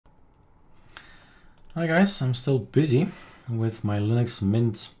Hi guys, I'm still busy with my Linux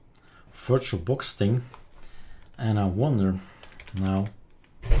Mint VirtualBox thing, and I wonder now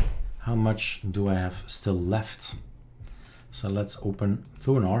how much do I have still left. So let's open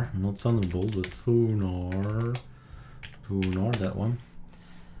Thunar, not Thunderbolt, but Thunar, that one.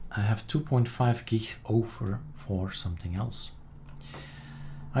 I have 2.5 gigs over for something else.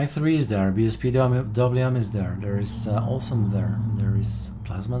 i3 is there, BSPWM is there, there is Awesome there, there is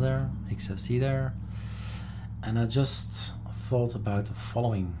Plasma there, XFC there. And I just thought about the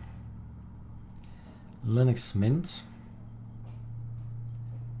following. Linux Mint,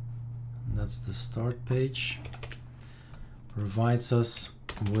 that's the start page, provides us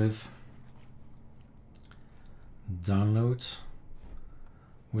with download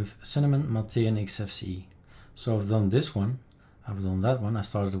with Cinnamon, Mate and XFCE. So I've done this one, I've done that one, I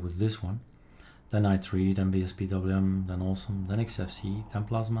started with this one, then i3, then BSPWM, then Awesome, then XFCE, then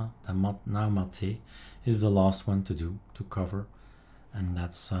Plasma, then now Mate is the last one to do, to cover, and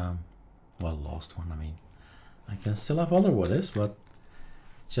that's, well, last one, I mean, I can still have other what ifs, but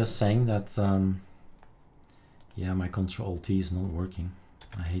just saying that, yeah, my Control-T is not working,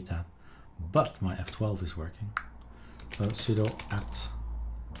 I hate that, but my F12 is working, so sudo apt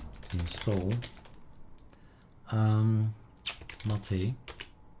install Mate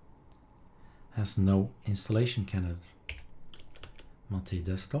has no installation candidate. Mate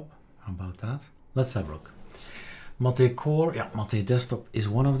desktop, how about that? Let's have a look. Mate core, yeah, Mate desktop is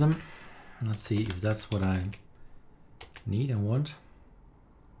one of them. Let's see if that's what I need and want.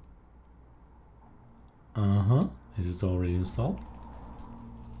 Is it already installed?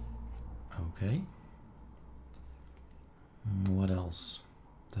 Okay. What else?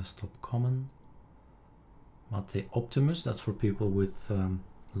 Desktop common. Mate Optimus, that's for people with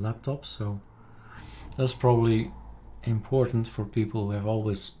laptops, so that's probably important for people who have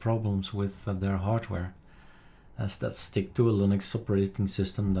always problems with their hardware, as that stick to a Linux operating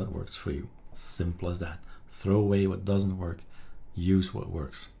system that works for you. Simple as that. Throw away what doesn't work, use what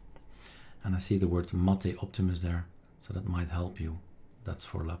works. And I see the word Mate Optimus there, so that might help you. That's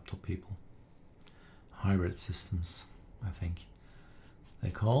for laptop people. Hybrid systems, I think they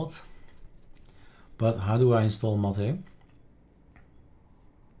call it. But how do I install Mate?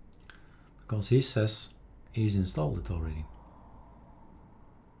 Because he says he's installed it already.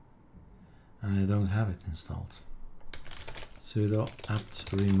 And I don't have it installed. Sudo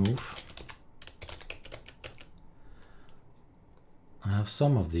apt remove. I have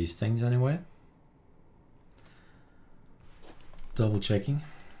some of these things anyway. Double checking.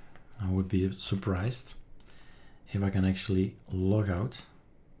 I would be surprised if I can actually log out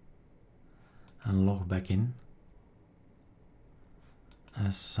and log back in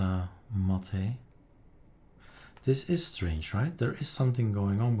as Mate. This is strange, right? There is something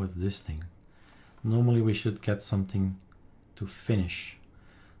going on with this thing. Normally we should get something to finish.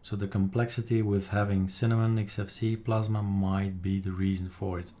 So the complexity with having Cinnamon, XFC, Plasma might be the reason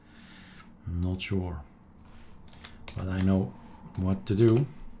for it. I'm not sure. But I know what to do.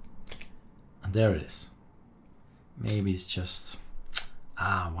 And there it is. Maybe it's just...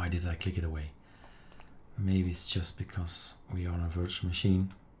 why did I click it away? Maybe it's just because we are on a virtual machine.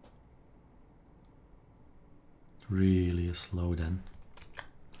 Really slow then.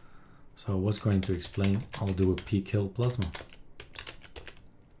 So I was going to explain, I'll do a pkill Plasma.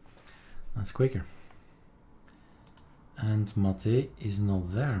 That's quicker. And Mate is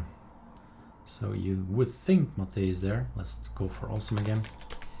not there. So you would think Mate is there. Let's go for Awesome again.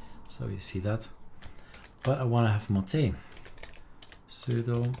 So you see that. But I want to have Mate.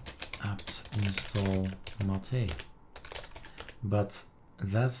 Sudo apt install Mate. But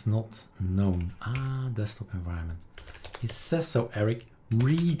that's not known. Desktop environment. It says so, Eric.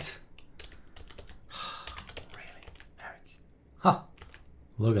 Read. Really, Eric? Ha!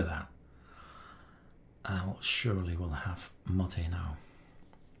 Look at that. I will surely will have Mate now.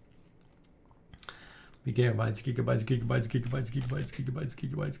 Gigabytes, gigabytes, gigabytes, gigabytes, gigabytes, gigabytes,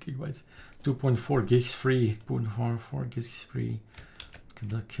 gigabytes, gigabytes. 2.4 gigs free. 2.4 gigs free.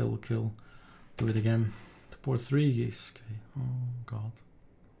 Kill. Do it again. 2.3 gigs. Okay. Oh God.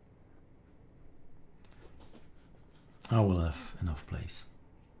 I will have enough place.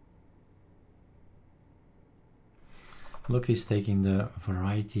 Look, he's taking the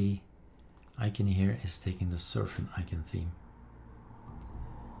variety icon here, is taking the surfing icon theme.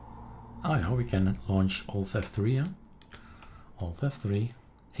 Oh yeah, we can launch Alt F3, yeah? Alt F3,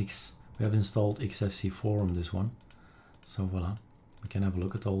 we have installed XFC4 on this one. So voila, we can have a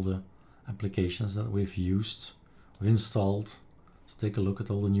look at all the applications that we've used, we've installed. So take a look at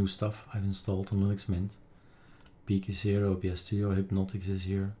all the new stuff I've installed on Linux Mint. Peak is here, OBS Studio, Hypnotix is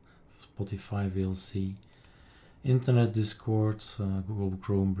here, Spotify VLC, Internet, Discord, Google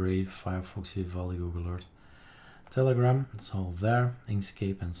Chrome, Brave, Firefox, Vivaldi, Google Earth, Telegram, it's all there,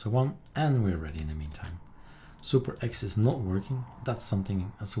 Inkscape and so on, and we're ready in the meantime. SuperX is not working. That's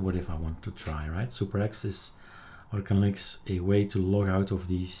something, so what if I want to try, right? SuperX is OrcanLinks, a way to log out of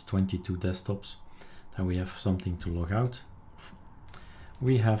these 22 desktops. Then we have something to log out.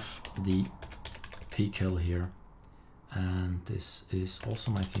 We have the PKIL here, and this is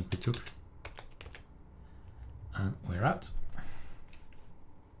awesome. I think we took, and we're out.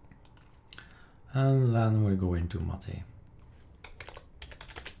 And then we go into Mate,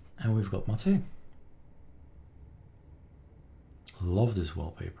 and we've got Mate. Love this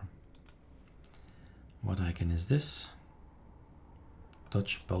wallpaper. What icon is this?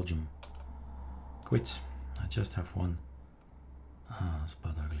 Dutch, Belgium. Quit. I just have one. Ah, it's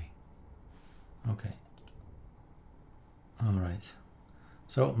but ugly. Okay. Alright.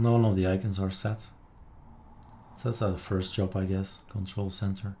 So none of the icons are set. So that's our first job, I guess. Control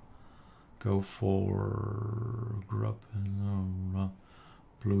center. Go for grub,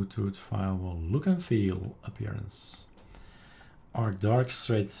 Bluetooth firewall, look and feel, appearance. Arc Dark,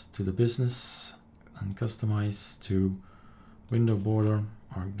 straight to the business, and customize to window border,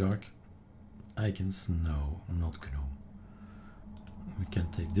 Arc Dark. Icons, no, not GNOME. We can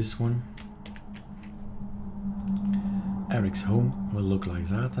take this one. Eric's home will look like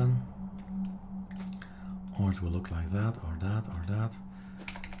that then. Or it will look like that, or that, or that.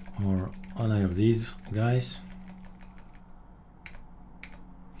 Or any of these guys.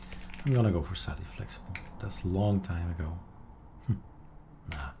 I'm gonna go for SATI Flexible. That's a long time ago.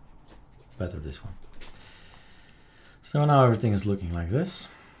 Nah, better this one. So now everything is looking like this.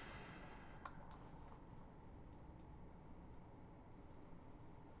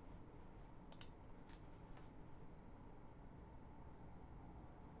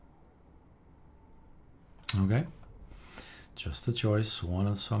 Okay, just a choice, one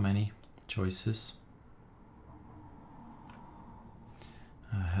of so many choices.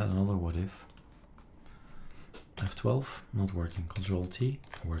 I had another what if. F12, not working. Control T,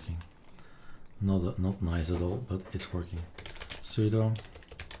 working. Not nice at all, but it's working. Sudo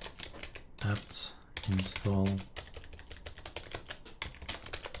apt install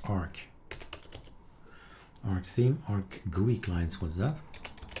Arc. Arc theme, Arc GUI clients, what's that?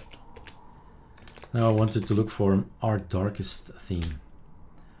 Now I wanted to look for an Arc Darkest theme,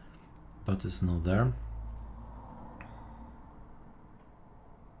 but it's not there.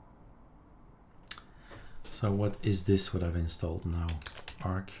 So what is this what I've installed now?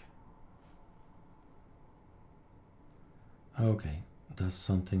 Arc. Okay, that's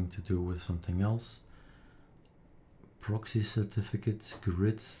something to do with something else. Proxy certificate,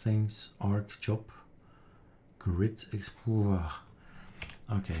 grid things, Arc job, grid explorer.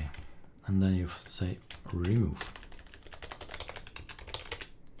 Okay, and then you say remove.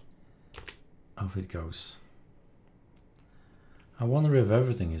 Off it goes. I wonder if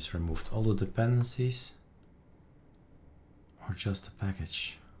everything is removed, all the dependencies, or just the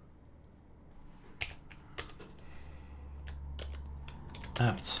package.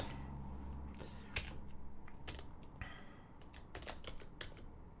 Apt.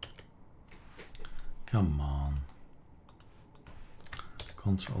 Come on.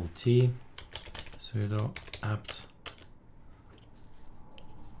 Control T, sudo apt.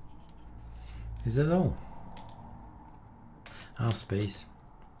 Is that all? Ah, space.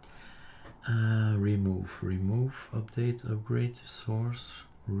 Remove, update, upgrade, source,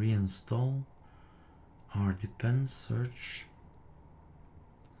 reinstall, rdepend, search.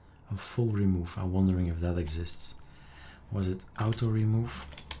 A full remove. I'm wondering if that exists. Was it auto remove?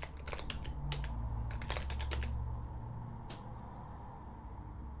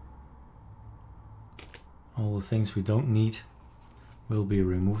 All the things we don't need will be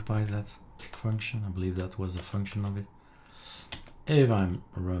removed by that function. I believe that was the function of it. If I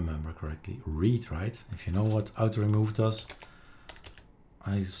remember correctly, read, right? If you know what auto remove does,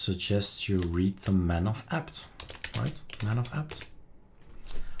 I suggest you read the man of apt, right? Man of apt.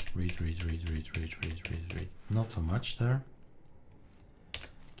 Read. Not too much there.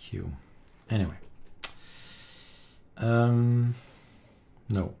 Q. Anyway. No,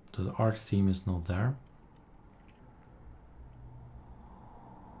 the Arc theme is not there.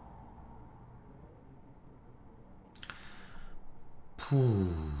 I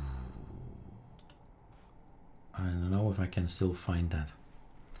don't know if I can still find that.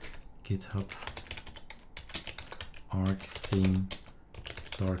 GitHub Arc theme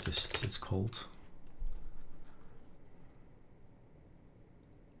Darkest, it's called.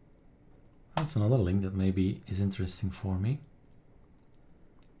 That's another link that maybe is interesting for me.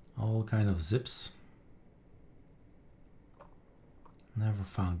 all kind of zips. Never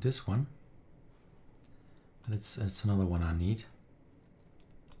found this one, but it's another one I need.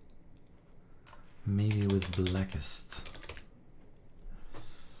 Maybe with blackest.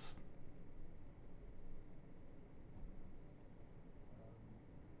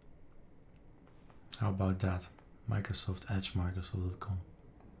 How about that? Microsoft Edge, Microsoft.com.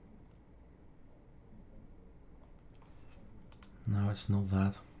 No, it's not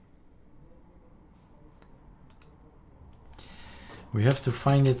that. We have to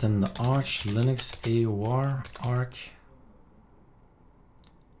find it in the Arch Linux AOR ARC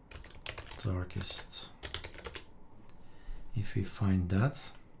darkest. If we find that,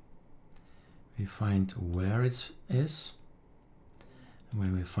 we find where it is. And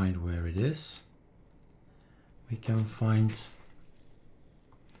when we find where it is, we can find.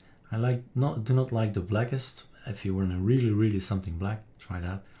 I do not like the blackest. If you want really something black, try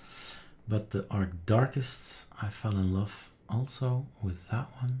that. But the Arc darkest, I fell in love also with that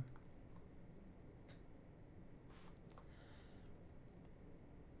one.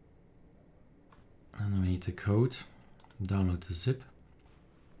 And we need the code, download the zip.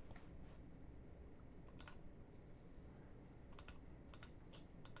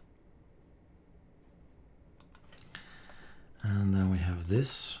 And then we have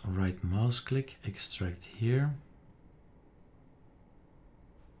this, right mouse click, extract here.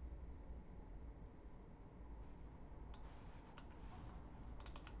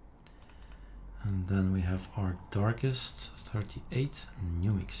 And then we have our darkest 38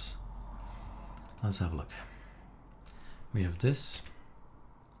 Numix. Let's have a look. We have this.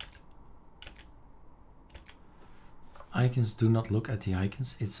 Icons, do not look at the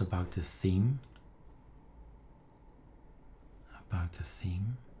icons. It's about the theme. About the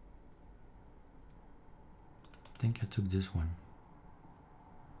theme. I think I took this one.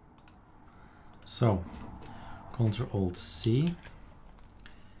 So, Ctrl-Alt-C.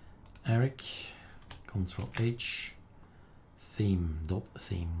 Eric, Ctrl-H, theme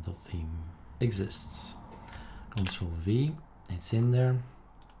exists. Ctrl-V, it's in there.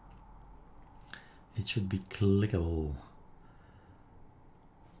 It should be clickable.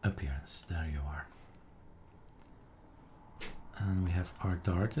 Appearance, there you are. And we have Arc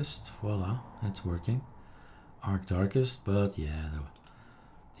Darkest, voila, it's working. Arc Darkest, but yeah,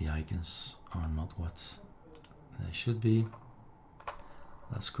 the icons are not what they should be.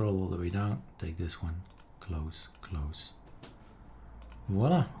 Let's scroll all the way down, take this one, close, close.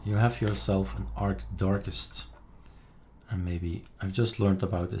 Voila, you have yourself an Arc Darkest. And maybe I've just learned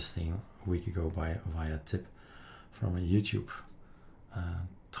about this theme a week ago via tip from a YouTube.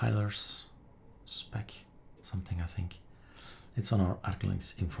 Tyler's spec, something I think. It's on our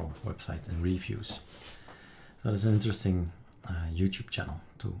ArcoLinux info website and reviews. So it's an interesting YouTube channel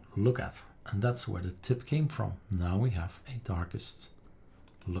to look at. And that's where the tip came from. Now we have a darkest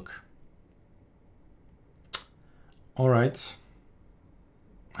look. All right,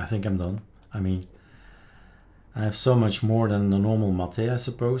 I think I'm done. I mean, I have so much more than the normal Mate, I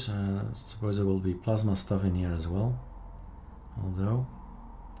suppose. I suppose there will be Plasma stuff in here as well, although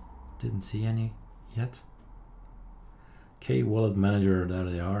didn't see any yet. K Wallet Manager, there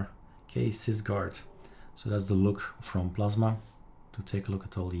they are. K Sysguard. So that's the look from Plasma. To take a look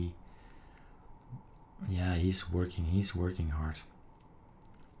at all the. Yeah, he's working hard.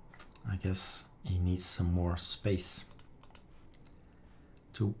 I guess he needs some more space.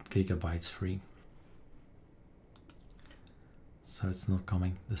 2 GB free. So it's not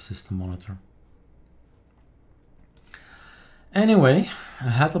coming, the system monitor. Anyway, I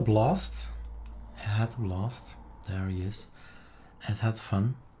had a blast. There he is. I had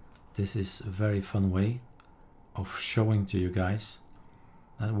fun. This is a very fun way of showing to you guys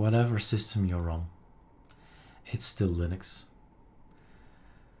that whatever system you're on, it's still Linux.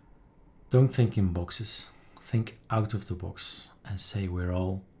 Don't think in boxes. Think out of the box and say we're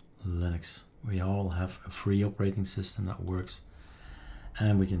all Linux. We all have a free operating system that works,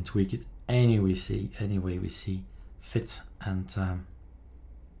 and we can tweak it any way we see fit, and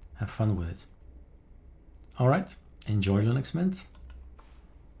have fun with it. All right, enjoy Linux Mint.